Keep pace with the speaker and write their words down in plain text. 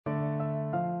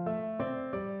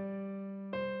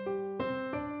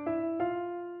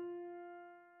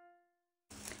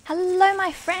Hello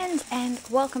my friends and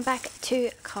welcome back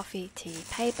to Coffee Tea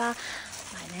Paper.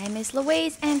 My name is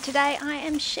Louise and today I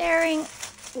am sharing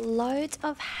loads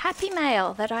of happy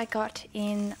mail that I got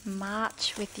in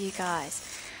March with you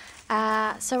guys.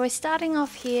 So we're starting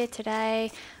off here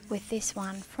today with this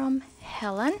one from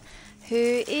Helen, who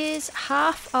is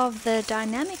half of the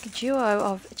dynamic duo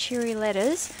of cheery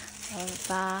letters of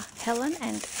Helen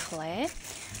and Claire.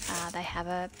 They have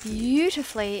a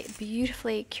beautifully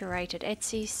curated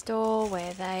Etsy store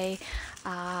where they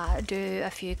do a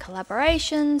few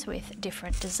collaborations with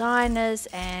different designers,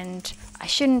 and I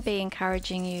shouldn't be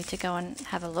encouraging you to go and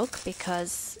have a look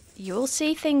because you'll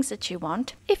see things that you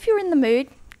want. If you're in the mood,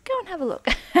 go and have a look.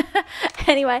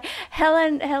 Anyway,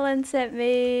 Helen sent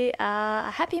me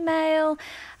a happy mail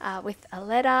with a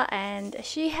letter, and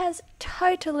she has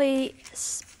totally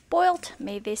spoilt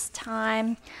me this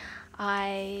time.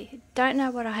 I don't know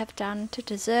what I have done to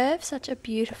deserve such a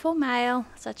beautiful mail,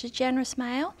 such a generous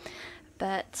mail,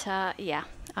 but yeah,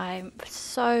 I'm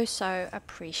so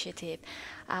appreciative.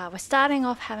 We're starting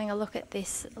off having a look at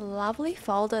this lovely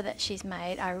folder that she's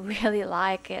made. I really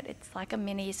like it. It's like a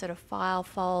mini sort of file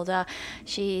folder.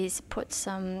 She's put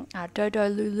some Dodo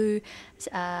Lulu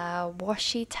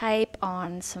washi tape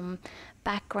on some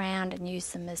background and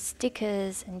used them as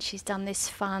stickers, and she's done this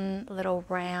fun little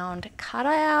round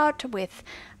cutout with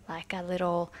like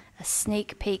a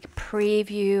sneak peek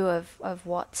preview of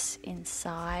what's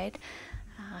inside.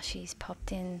 She's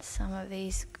popped in some of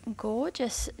these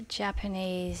gorgeous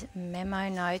Japanese memo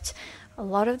notes, a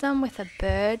lot of them with a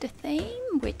bird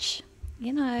theme, which,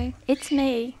 you know, it's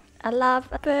me. I love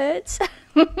birds.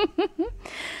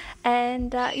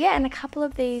 And yeah, and a couple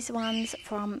of these ones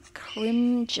from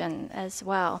Crimson as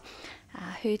well,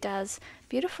 who does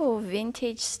beautiful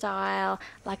vintage style,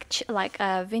 like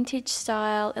vintage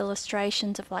style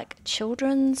illustrations of like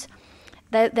children's.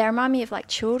 They remind me of like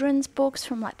children's books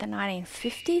from like the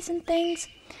 1950s and things.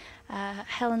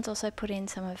 Helen's also put in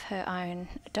some of her own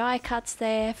die cuts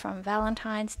there from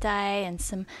Valentine's Day, and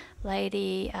some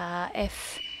lady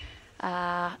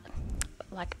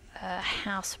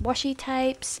house washi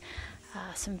tapes,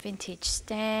 some vintage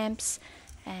stamps,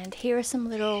 and here are some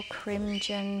little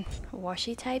Crimson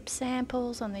washi tape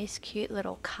samples on these cute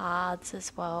little cards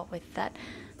as well, with that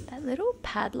little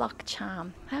padlock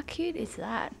charm. How cute is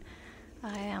that?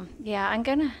 Yeah, I'm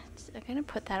gonna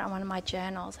put that on one of my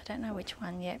journals. I don't know which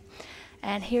one yet.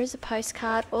 And here's a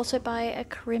postcard also by a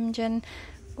Crimson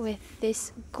with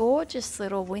this gorgeous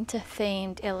little winter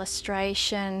themed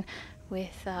illustration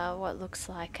with what looks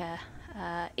like a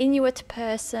Inuit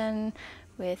person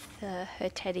with her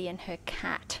teddy and her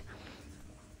cat.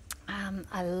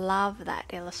 I love that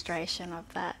illustration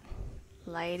of that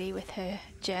lady with her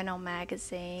journal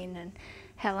magazine, and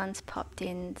Helen's popped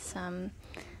in some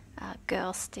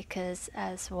girl stickers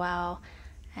as well,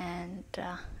 and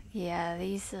yeah,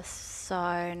 these are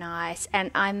so nice, and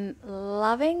I'm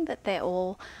loving that they're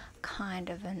all kind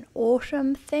of an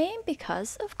autumn theme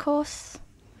because, of course,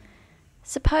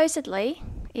 supposedly,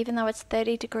 even though it's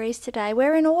 30 degrees today,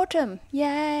 we're in autumn.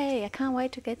 Yay! I can't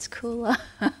wait till it gets cooler.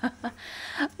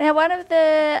 Now, one of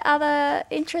the other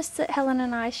interests that Helen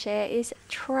and I share is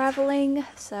traveling,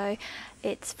 so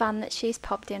it's fun that she's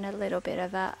popped in a little bit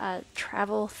of a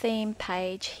travel theme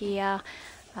page here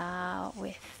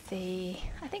with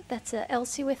I think that's a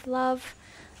Elsie with Love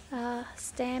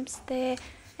stamps there.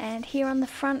 And here on the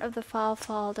front of the file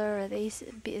folder are this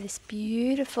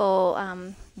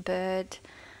beautiful bird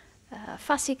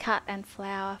fussy cut and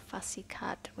flower fussy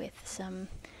cut with some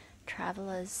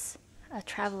a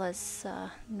traveller's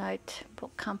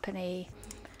notebook company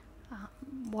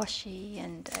washi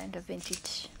and a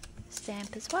vintage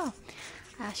stamp as well.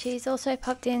 She's also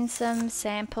popped in some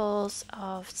samples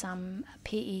of some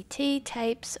PET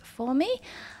tapes for me.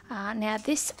 Now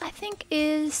this, I think,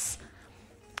 is,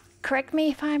 correct me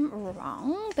if I'm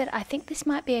wrong, but I think this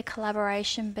might be a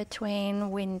collaboration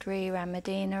between Windry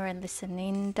Ramadina and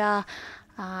Lisaninda,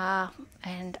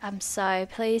 and I'm so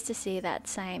pleased to see that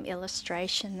same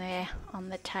illustration there on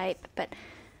the tape, but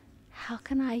how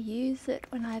can I use it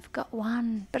when I've got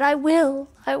one? But I will,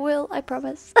 I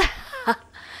promise.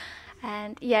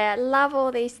 And yeah, love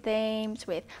all these themes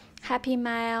with happy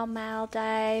mail, mail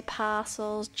day,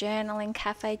 parcels, journaling,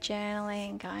 cafe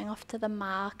journaling, going off to the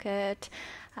market.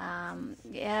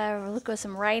 Yeah, look at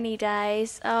some rainy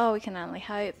days. Oh, we can only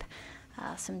hope.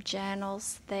 Some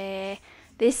journals there.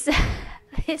 This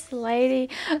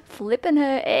lady flipping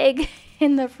her egg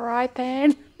in the fry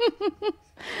pan.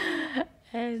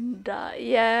 And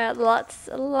yeah, lots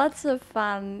of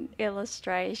fun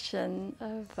illustration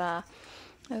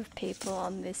of people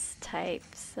on this tape.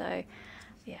 So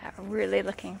yeah, really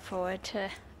looking forward to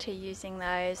using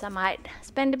those. I might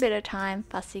spend a bit of time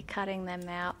fussy cutting them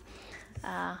out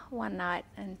one night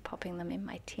and popping them in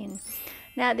my tin.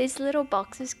 Now this little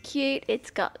box is cute.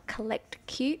 It's got collect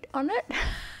cute on it.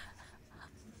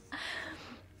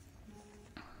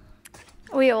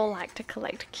 We all like to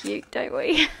collect cute, don't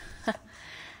we?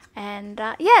 And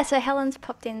yeah, so Helen's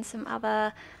popped in some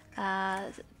other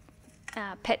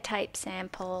pet tape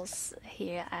samples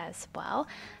here as well.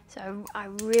 So I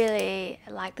really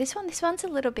like this one. This one's a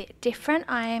little bit different.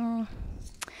 I'm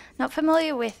not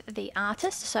familiar with the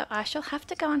artist, so I shall have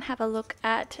to go and have a look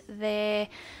at their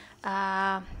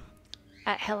at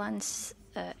Helen's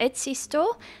Etsy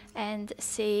store and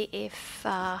see if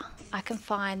I can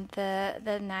find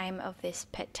the name of this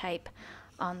pet tape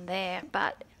on there.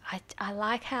 But I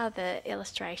like how the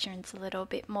illustration's a little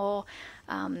bit more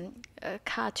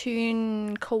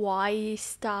cartoon kawaii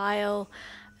style,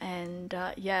 and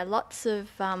yeah, lots of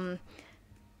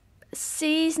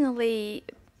seasonally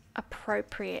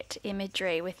appropriate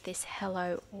imagery with this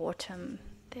Hello Autumn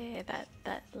there that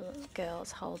little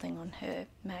girl's holding on her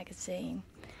magazine.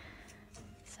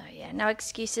 So yeah, no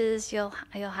excuses. You'll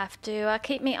have to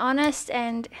keep me honest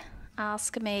and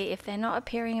ask me if they're not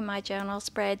appearing in my journal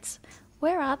spreads.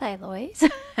 Where are they, Louise?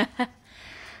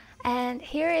 And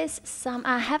here is some.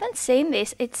 I haven't seen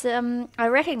this. It's I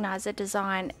recognise the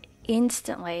design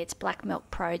instantly. It's Black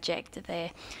Milk Project.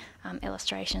 Their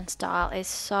illustration style is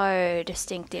so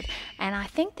distinctive, and I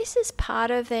think this is part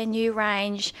of their new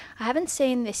range. I haven't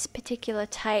seen this particular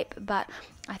tape, but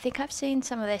I think I've seen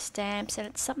some of their stamps, and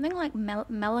it's something like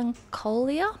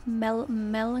melancholy.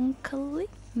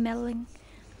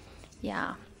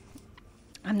 Yeah,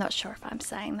 I'm not sure if I'm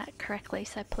saying that correctly,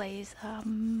 so please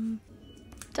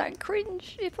don't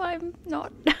cringe if I'm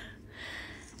not.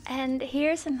 And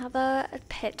here's another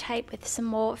pet tape with some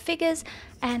more figures,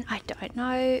 and I don't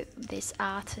know this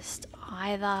artist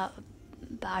either,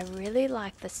 but I really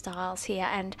like the styles here,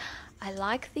 and I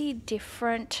like the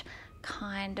different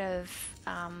kind of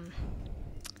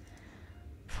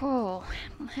how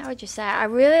would you say? I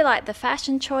really like the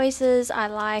fashion choices. I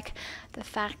like the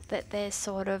fact that there's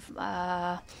sort of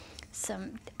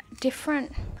some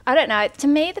different, I don't know, to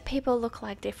me the people look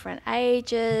like different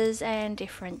ages and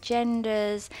different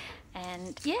genders,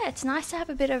 and yeah, it's nice to have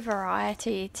a bit of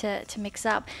variety to mix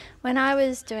up. When I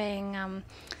was doing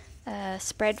a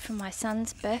spread for my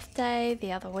son's birthday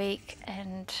the other week,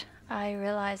 and I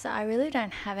realized that I really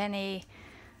don't have any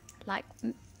like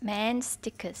man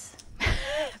stickers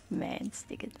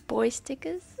boy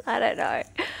stickers, I don't know,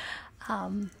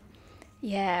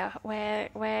 yeah, where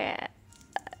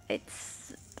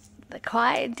it's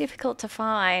quite difficult to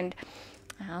find,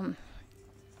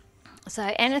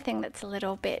 so anything that's a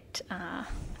little bit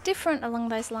different along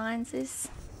those lines is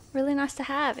really nice to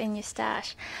have in your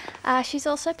stash. She's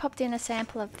also popped in a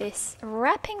sample of this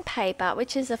wrapping paper,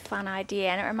 which is a fun idea,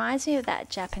 and it reminds me of that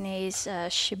Japanese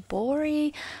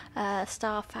shibori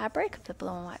style fabric, the blue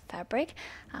and white fabric.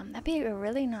 That'd be a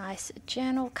really nice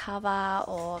journal cover,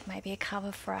 or maybe a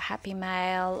cover for a happy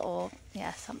mail, or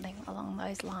yeah, something along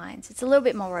those lines. It's a little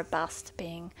bit more robust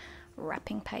being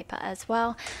wrapping paper as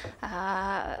well.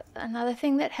 Another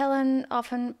thing that Helen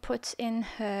often puts in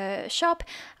her shop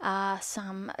are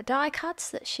some die cuts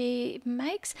that she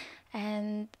makes,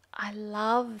 and I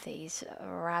love these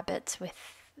rabbits with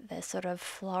the sort of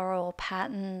floral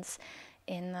patterns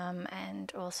in them,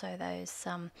 and also those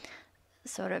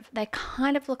sort of, they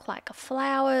kind of look like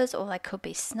flowers, or they could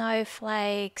be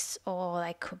snowflakes, or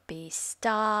they could be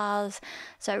stars.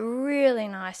 So really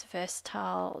nice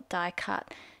versatile die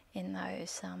cut in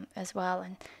those as well.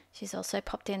 And she's also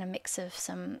popped in a mix of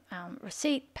some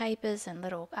receipt papers and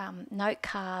little note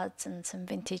cards and some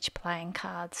vintage playing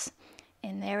cards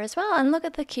in there as well. And look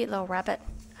at the cute little rabbit,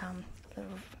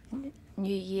 little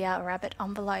New Year rabbit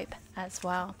envelope as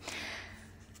well.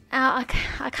 I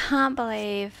can't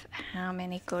believe how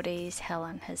many goodies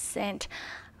Helen has sent.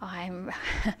 I'm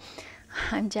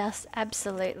just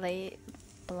absolutely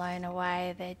blown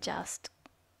away. They're just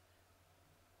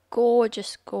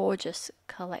gorgeous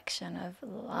collection of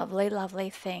lovely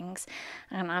things,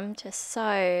 and I'm just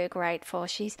so grateful.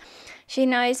 She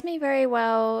knows me very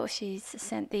well. She's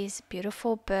sent these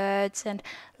beautiful birds, and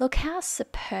look how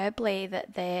superbly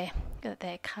that they're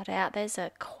cut out. There's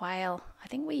a quail. I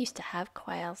think we used to have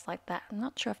quails like that. I'm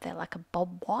not sure if they're like a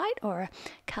bob white or a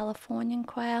Californian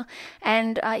quail.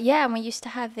 And yeah, and we used to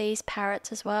have these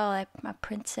parrots as well, a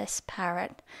princess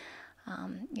parrot.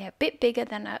 Yeah, a bit bigger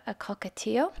than a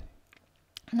cockatiel.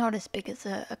 Not as big as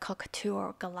a cockatoo or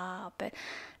a galah, but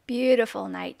beautiful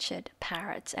natured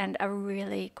parrots, and a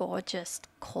really gorgeous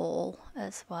call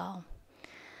as well.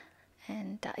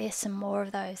 And yes, some more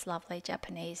of those lovely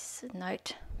Japanese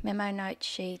memo note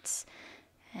sheets.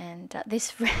 And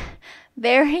this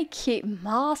very cute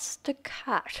master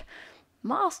cat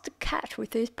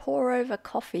with his pour over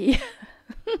coffee.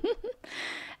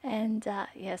 And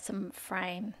yeah, some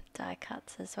frame die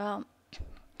cuts as well.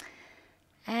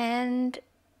 And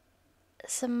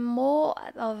some more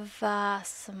of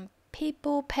some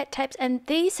people pet tapes, and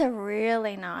these are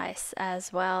really nice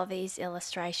as well. These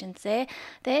illustrations,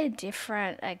 they're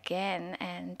different again.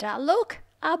 And look,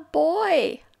 a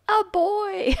boy.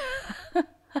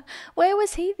 Where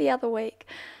was he the other week?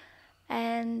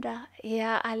 And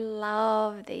yeah, I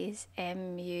love these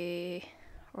MU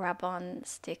rub-on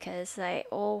stickers. They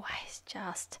always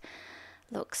just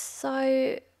look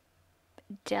so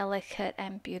delicate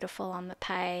and beautiful on the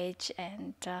page.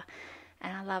 And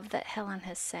I love that Helen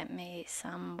has sent me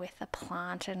some with a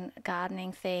plant and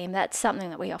gardening theme. That's something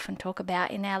that we often talk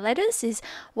about in our letters, is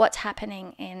what's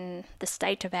happening in the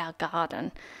state of our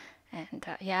garden. And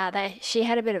yeah, she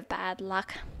had a bit of bad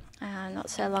luck. Not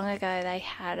so long ago, they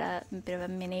had a bit of a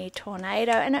mini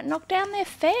tornado and it knocked down their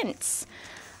fence.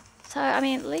 So, I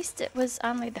mean, at least it was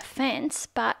only the fence,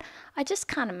 but I just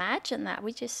can't imagine that.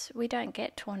 We don't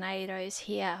get tornadoes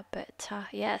here. But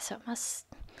yeah, so it must,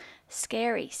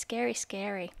 scary.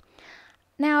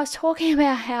 Now, I was talking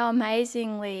about how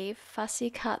amazingly fussy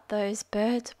cut those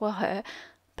birds were,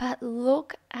 but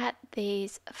look at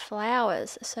these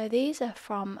flowers. So these are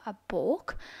from a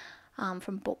book,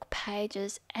 from book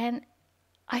pages, and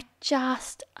I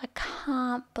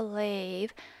can't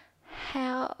believe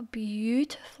how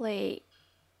beautifully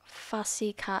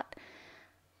fussy cut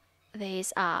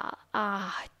these are.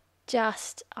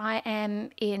 I am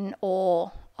in awe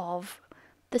of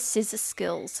the scissor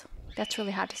skills. That's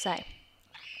really hard to say.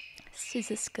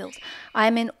 Scissor skills.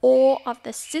 I'm in awe of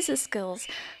the scissor skills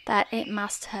that it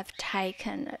must have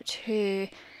taken to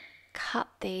cut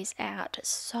these out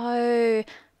so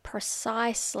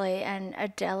precisely and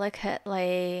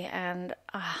delicately, and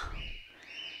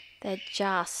they're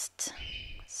just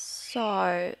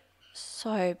so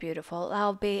beautiful.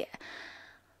 They'll be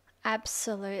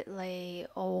absolutely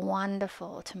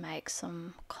wonderful to make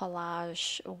some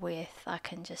collage with. I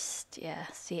can just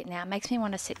see it now. It makes me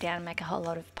want to sit down and make a whole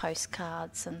lot of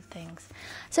postcards and things.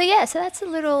 So yeah, so that's a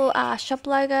little shop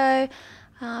logo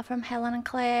from Helen and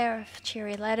Claire of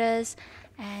Cheery Letters,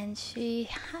 and she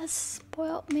has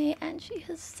spoilt me and she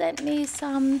has sent me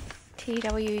some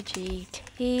TWGT.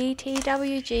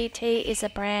 TWGT is a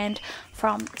brand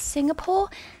from Singapore,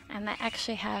 and they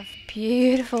actually have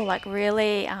beautiful, like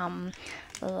really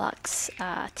luxe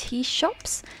tea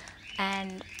shops,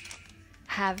 and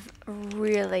have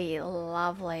really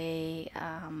lovely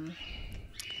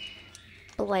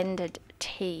blended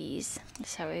teas.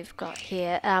 So we've got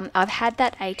here, I've had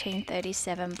that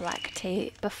 1837 black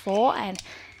tea before, and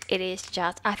it is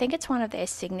just, I think it's one of their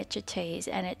signature teas,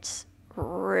 and it's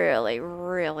really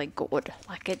good.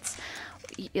 Like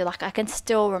I can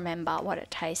still remember what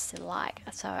it tasted like.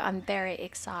 So I'm very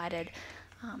excited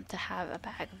to have a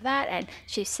bag of that. And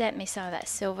she sent me some of that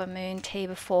Silver Moon tea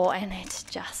before, and it's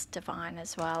just divine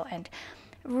as well. And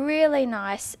really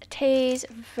nice teas,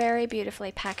 very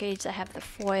beautifully packaged. They have the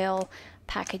foil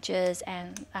packages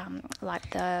and like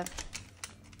the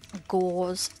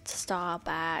gauze style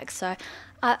bags. So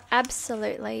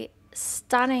absolutely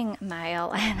stunning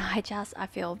mail, and I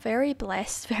feel very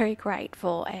blessed, very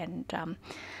grateful, and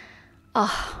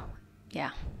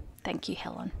yeah, thank you,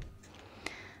 Helen.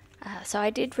 So I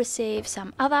did receive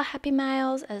some other happy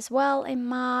mails as well in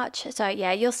March. So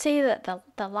yeah, you'll see that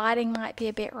the lighting might be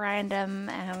a bit random,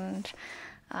 and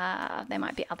there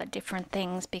might be other different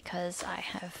things because I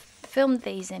have filmed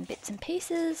these in bits and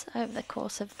pieces over the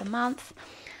course of the month.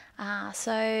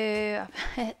 So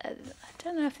I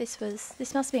don't know if this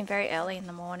must have been very early in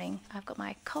the morning. I've got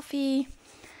my coffee,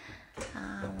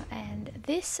 and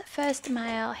this first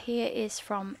mail here is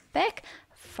from Beck,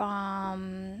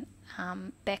 from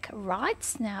Beck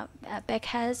Writes. Now Beck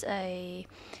has a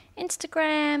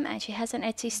Instagram, and she has an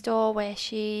Etsy store where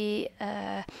she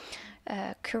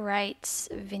curates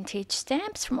vintage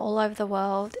stamps from all over the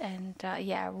world, and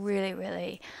yeah,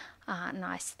 really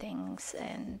nice things.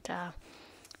 And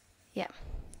yeah,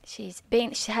 she's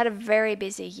had a very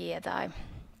busy year though,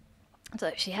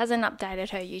 so she hasn't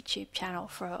updated her YouTube channel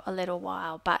for a little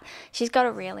while, but she's got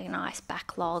a really nice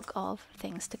backlog of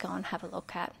things to go and have a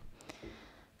look at,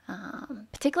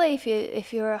 particularly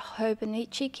if you're a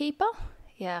Hobonichi keeper.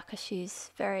 Yeah, because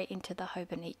she's very into the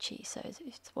Hobonichi, so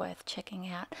it's worth checking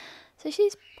out. So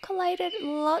she's collated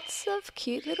lots of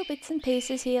cute little bits and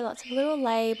pieces here, lots of little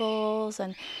labels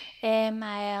and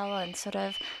airmail and sort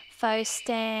of faux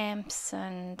stamps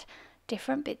and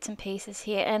different bits and pieces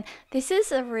here. And this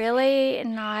is a really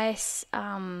nice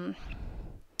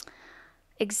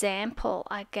example,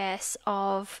 I guess,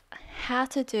 of how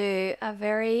to do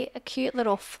a cute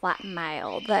little flat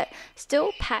mail that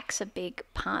still packs a big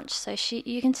punch. So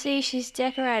you can see she's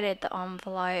decorated the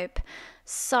envelope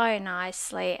so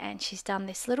nicely, and she's done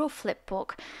this little flip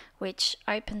book which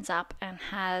opens up and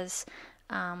has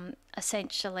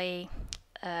essentially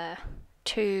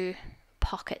two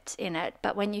pockets in it,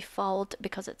 but when you fold,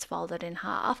 because it's folded in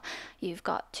half, you've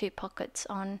got two pockets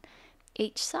on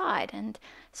each side. And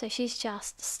so she's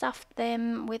just stuffed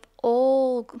them with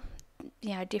all,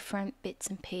 you know, different bits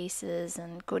and pieces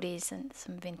and goodies, and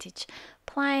some vintage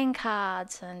playing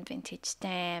cards and vintage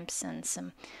stamps and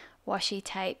some washi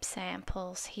tape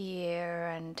samples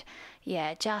here. And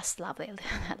yeah, just lovely.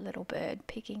 That little bird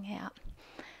picking out.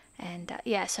 And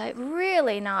yeah, so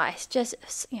really nice, just,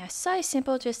 you know, so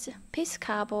simple, just a piece of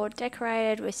cardboard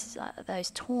decorated with those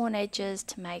torn edges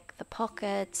to make the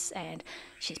pockets, and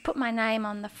she's put my name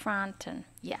on the front. And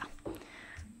yeah,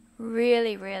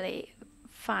 really, really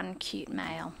fun, cute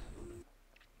mail.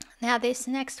 Now this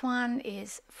next one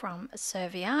is from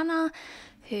Serviana,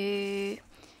 who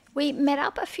we met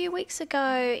up a few weeks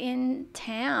ago in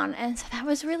town, and so that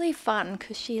was really fun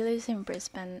because she lives in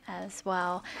Brisbane as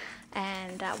well.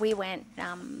 And we went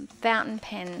fountain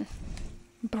pen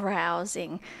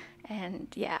browsing, and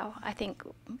yeah, I think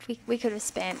we could have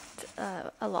spent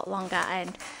a lot longer.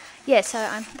 And yeah, so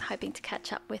I'm hoping to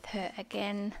catch up with her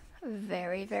again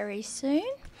very, very soon.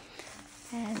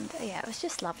 And yeah, it was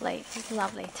just lovely. It was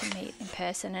lovely to meet in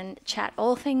person and chat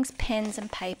all things pens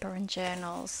and paper and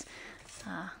journals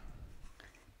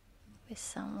with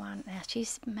someone. Now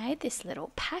she's made this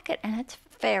little packet, and it's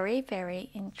very, very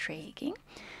intriguing,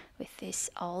 with this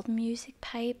old music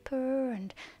paper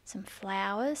and some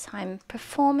flowers. I'm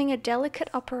performing a delicate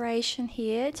operation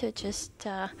here to just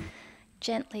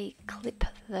gently clip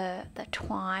the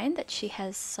twine that she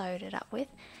has sewed it up with.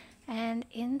 And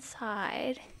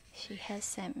inside she has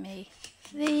sent me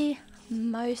the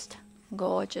most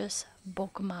gorgeous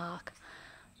bookmark.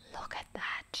 Look at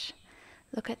that.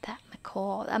 Look at that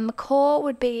macaw. A macaw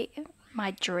would be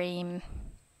my dream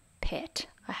pet,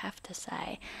 I have to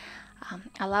say.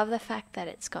 I love the fact that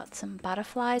it's got some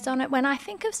butterflies on it. When I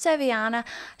think of Serviana,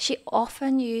 she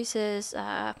often uses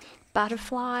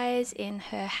butterflies in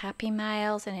her happy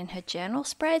mails and in her journal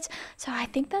spreads. So I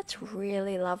think that's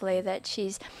really lovely that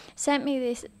she's sent me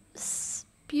this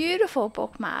beautiful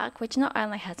bookmark, which not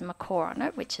only has a macaw on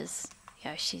it, which is, you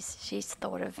know, she's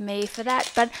thought of me for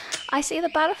that, but I see the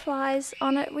butterflies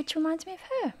on it, which reminds me of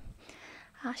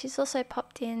her. She's also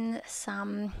popped in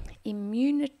some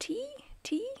immunity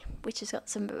tea, which has got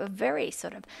some very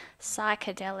sort of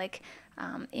psychedelic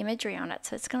imagery on it,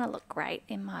 so it's going to look great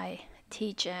in my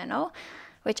tea journal,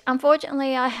 which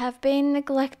unfortunately I have been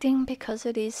neglecting because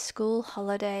it is school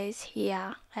holidays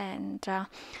here. And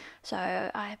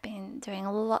so I've been doing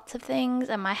lots of things,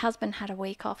 and my husband had a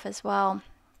week off as well.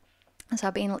 So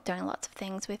I've been doing lots of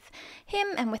things with him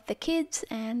and with the kids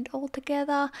and all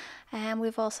together. And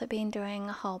we've also been doing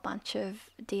a whole bunch of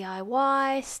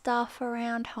DIY stuff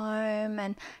around home,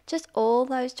 and just all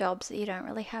those jobs that you don't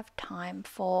really have time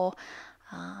for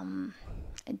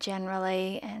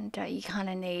generally. And you kind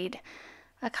of need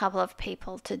a couple of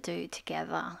people to do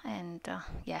together. And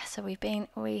yeah, so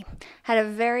we had a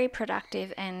very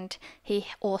productive, and he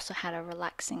also had a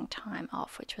relaxing time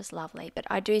off, which was lovely. But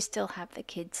I do still have the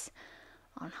kids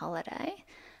on holiday.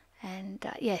 And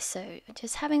yeah, so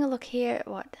just having a look here at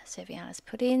what Serviana's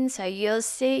put in. So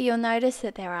you'll notice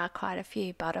that there are quite a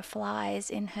few butterflies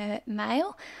in her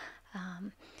mail.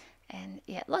 And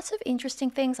yeah, lots of interesting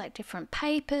things like different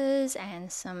papers and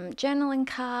some journaling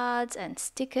cards and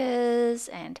stickers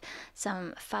and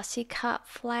some fussy cut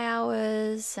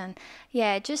flowers. And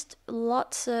yeah, just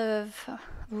lots of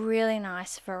really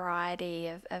nice variety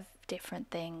of different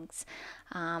things.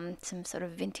 Some sort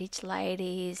of vintage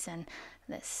ladies, and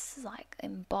this like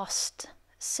embossed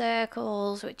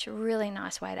circles, which are a really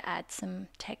nice way to add some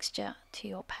texture to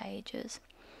your pages.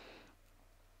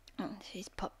 And she's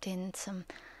popped in some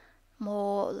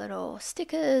more little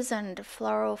stickers and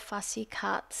floral fussy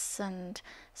cuts and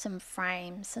some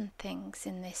frames and things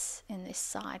in this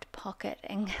side pocket,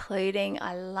 including,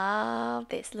 I love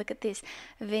this, look at this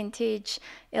vintage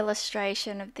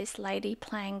illustration of this lady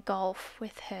playing golf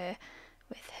with her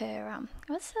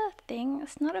what's the thing?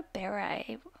 It's not a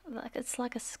beret, like it's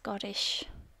like a Scottish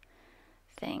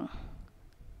thing,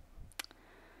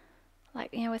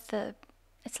 like, you know, with the,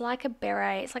 it's like a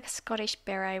beret, it's like a Scottish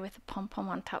beret with a pom-pom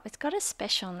on top. It's got a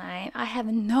special name. I have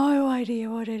no idea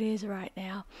what it is right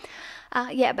now.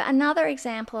 Yeah, but another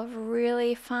example of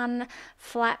really fun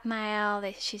flat mail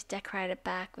that she's decorated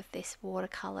back with this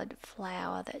watercolored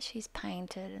flower that she's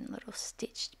painted and little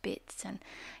stitched bits, and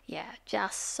yeah,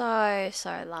 just so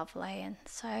lovely and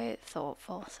so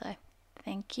thoughtful. So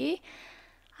thank you.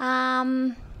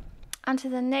 Onto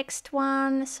the next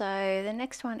one. So the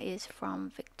next one is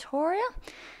from Victoria,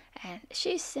 and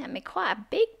she sent me quite a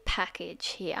big package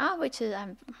here, which is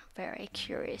I'm very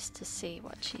curious to see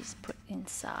what she's put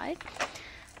inside.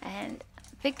 And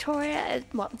Victoria,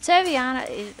 well, Serviana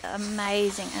is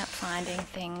amazing at finding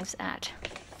things at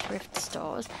thrift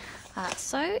stores.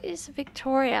 So is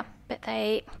Victoria, but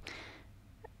they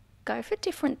go for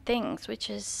different things, which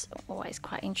is always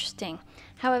quite interesting.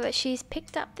 However, she's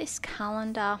picked up this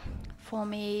calendar for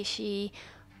me. She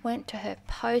went to her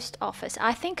post office.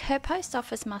 I think her post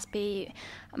office must be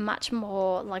a much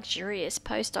more luxurious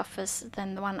post office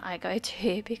than the one I go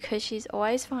to, because she's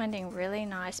always finding really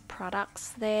nice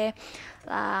products there.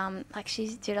 Like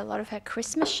she did a lot of her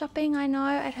Christmas shopping, I know,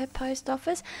 at her post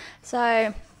office.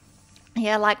 So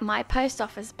yeah, like my post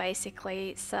office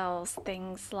basically sells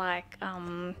things like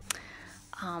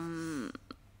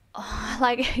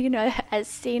like, you know, as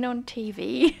seen on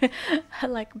TV,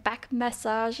 like back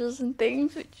massages and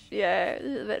things, which, yeah,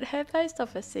 but her post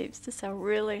office seems to sell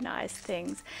really nice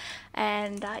things.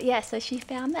 And yeah, so she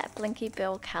found that Blinky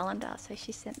Bill calendar, so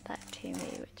she sent that to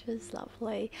me, which was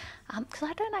lovely, because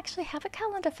I don't actually have a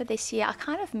calendar for this year. I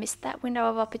kind of missed that window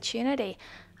of opportunity.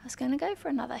 I was going to go for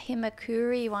another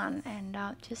Himakuri one and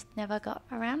just never got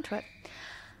around to it.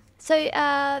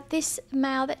 So this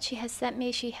mail that she has sent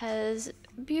me, she has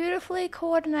beautifully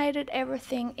coordinated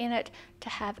everything in it to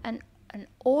have an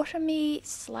autumny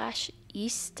 /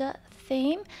 Easter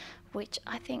theme, which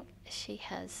I think she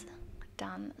has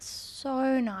done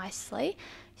so nicely.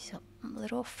 She's got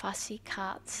little fussy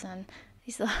cuts and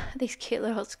these cute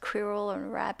little squirrel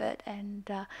and rabbit, and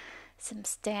some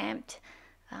stamped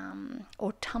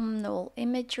autumnal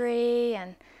imagery,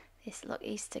 and this look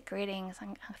Easter greetings.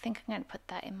 I think I'm going to put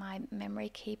that in my memory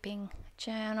keeping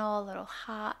journal. A little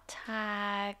heart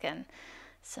tag and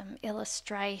some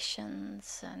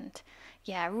illustrations, and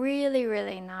yeah,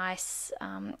 really nice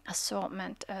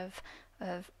assortment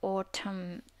of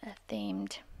autumn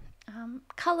themed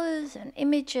colors and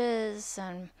images,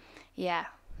 and yeah,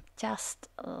 just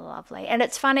lovely. And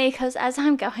it's funny because as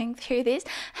I'm going through this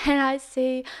and I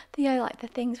see, you know, like the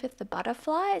things with the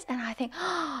butterflies, and I think,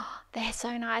 oh, they're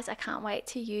so nice, I can't wait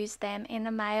to use them in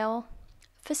a mail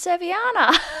for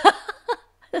Serviana.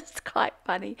 It's quite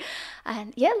funny.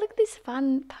 And yeah, look at this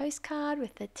fun postcard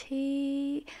with the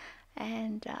tea.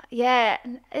 And yeah,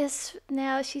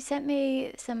 now she sent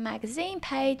me some magazine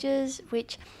pages,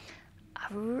 which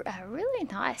are really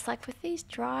nice, like with these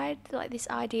dried, like this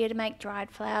idea to make dried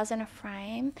flowers in a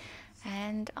frame,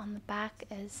 and on the back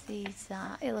is these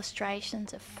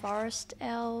illustrations of forest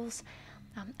elves.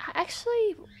 I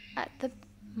actually at the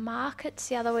markets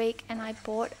the other week, and I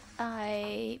bought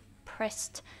a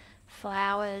pressed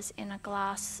flowers in a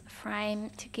glass frame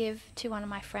to give to one of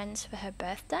my friends for her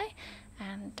birthday.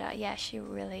 And yeah, she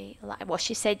really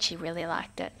she said she really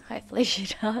liked it. Hopefully she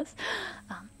does.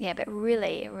 Yeah, but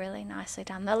really nicely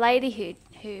done. The lady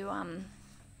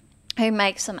who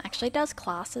makes them actually does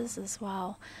classes as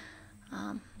well.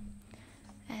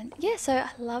 And yeah, so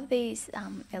I love these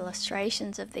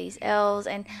illustrations of these elves,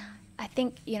 and I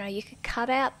think, you know, you could cut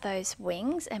out those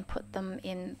wings and put them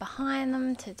in behind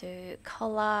them to do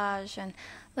collage. And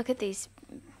look at these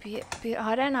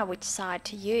I don't know which side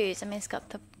to use. I mean, it's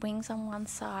got the wings on one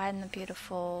side and the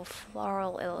beautiful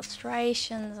floral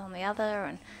illustrations on the other,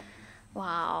 and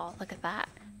wow, look at that.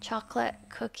 Chocolate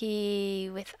cookie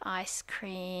with ice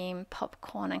cream,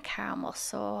 popcorn and caramel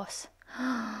sauce.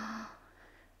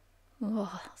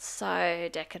 Oh, so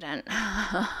decadent.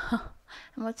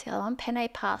 And what's the other one? Penne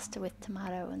pasta with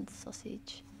tomato and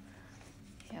sausage.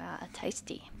 Yeah,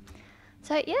 tasty.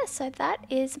 So yeah, so that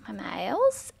is my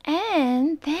mails.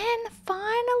 And then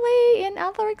finally, in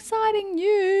other exciting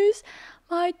news,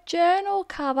 my journal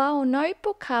cover or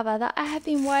notebook cover that I have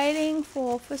been waiting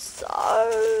for so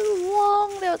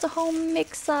long. There was a whole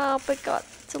mix-up. It got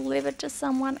delivered to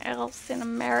someone else in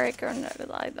America, and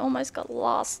I almost got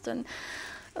lost. And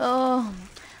oh,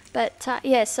 but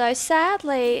yeah, so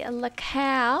sadly,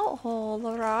 Lacau, all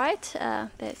right,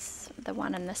 that's the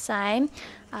one and the same,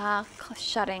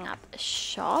 shutting up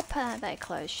shop. They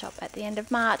closed shop at the end of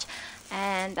March,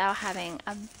 and they were having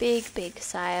a big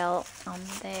sale on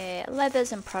their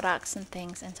leathers and products and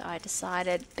things. And so I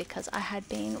decided, because I had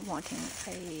been wanting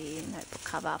a notebook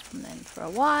cover from them for a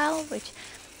while, which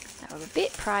they were a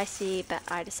bit pricey, but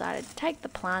I decided to take the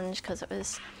plunge because it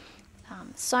was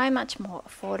so much more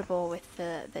affordable with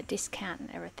the discount and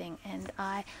everything, and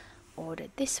I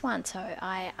ordered this one. So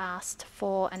I asked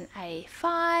for an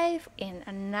A5 in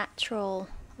a natural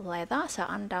leather, so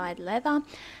undyed leather,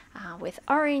 with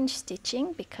orange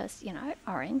stitching because, you know,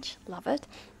 orange, love it.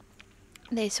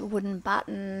 This wooden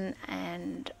button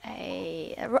and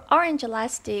a orange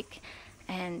elastic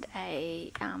and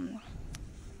a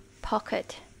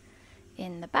pocket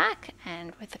in the back,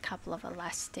 and with a couple of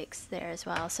elastics there as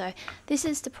well. So this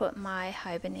is to put my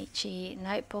Hobonichi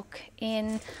notebook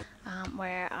in,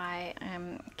 where I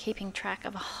am keeping track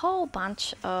of a whole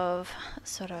bunch of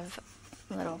sort of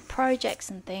little projects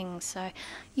and things. So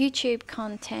YouTube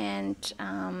content,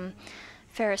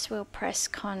 Ferris wheel press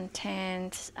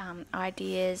content,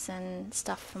 ideas and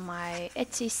stuff for my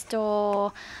Etsy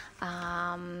store,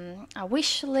 a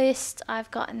wish list I've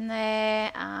got in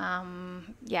there,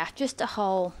 yeah, just a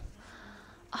whole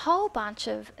bunch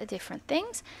of different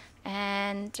things.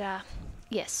 And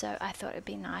yes, so I thought it'd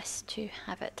be nice to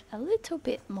have it a little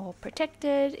bit more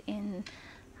protected in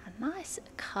a nice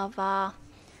cover.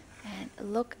 And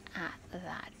look at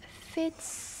that, it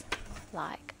fits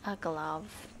like a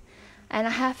glove. And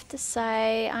I have to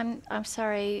say, I'm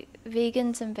sorry,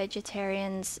 vegans and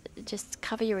vegetarians, just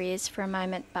cover your ears for a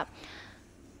moment, but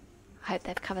I hope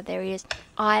they've covered their ears.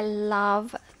 I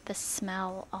love the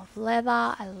smell of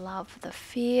leather. I love the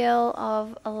feel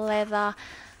of leather,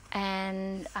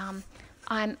 and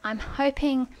I'm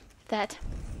hoping that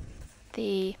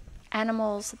the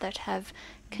animals that have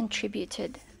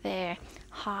contributed their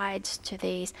hides to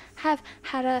these have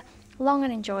had a long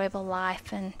and enjoyable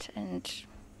life and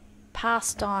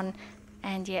passed on,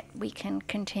 and yet we can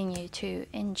continue to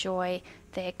enjoy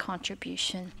their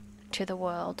contribution to the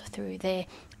world through their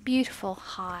beautiful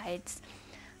hides.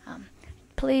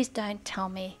 Please don't tell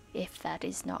me if that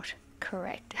is not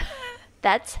correct.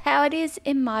 That's how it is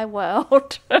in my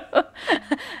world.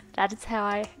 That is how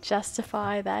I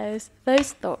justify those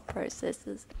thought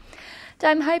processes. So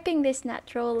I'm hoping this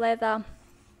natural leather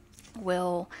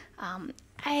will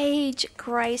age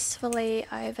gracefully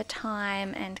over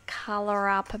time and colour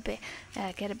up a bit,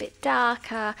 get a bit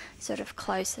darker, sort of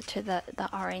closer to the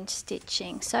orange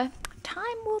stitching. So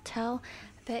time will tell,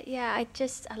 but yeah, I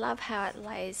love how it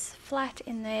lays flat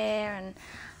in there, and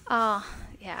oh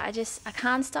yeah, I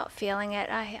can't stop feeling it.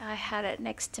 I had it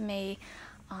next to me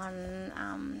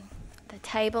on the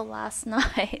table last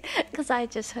night because I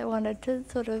just wanted to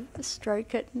sort of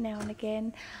stroke it now and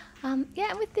again. Yeah,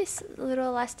 and with this little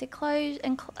elastic closure,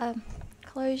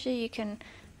 you can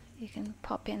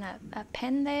pop in a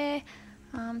pen there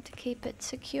to keep it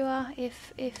secure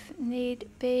if need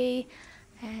be,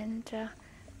 and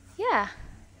yeah,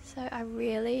 so I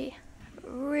really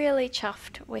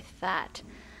chuffed with that.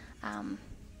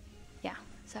 Yeah,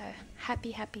 so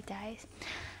happy days.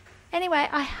 Anyway,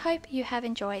 I hope you have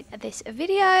enjoyed this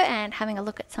video and having a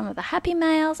look at some of the happy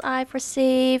mails I've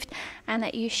received, and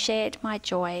that you shared my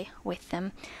joy with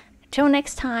them. Till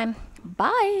next time,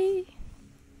 bye!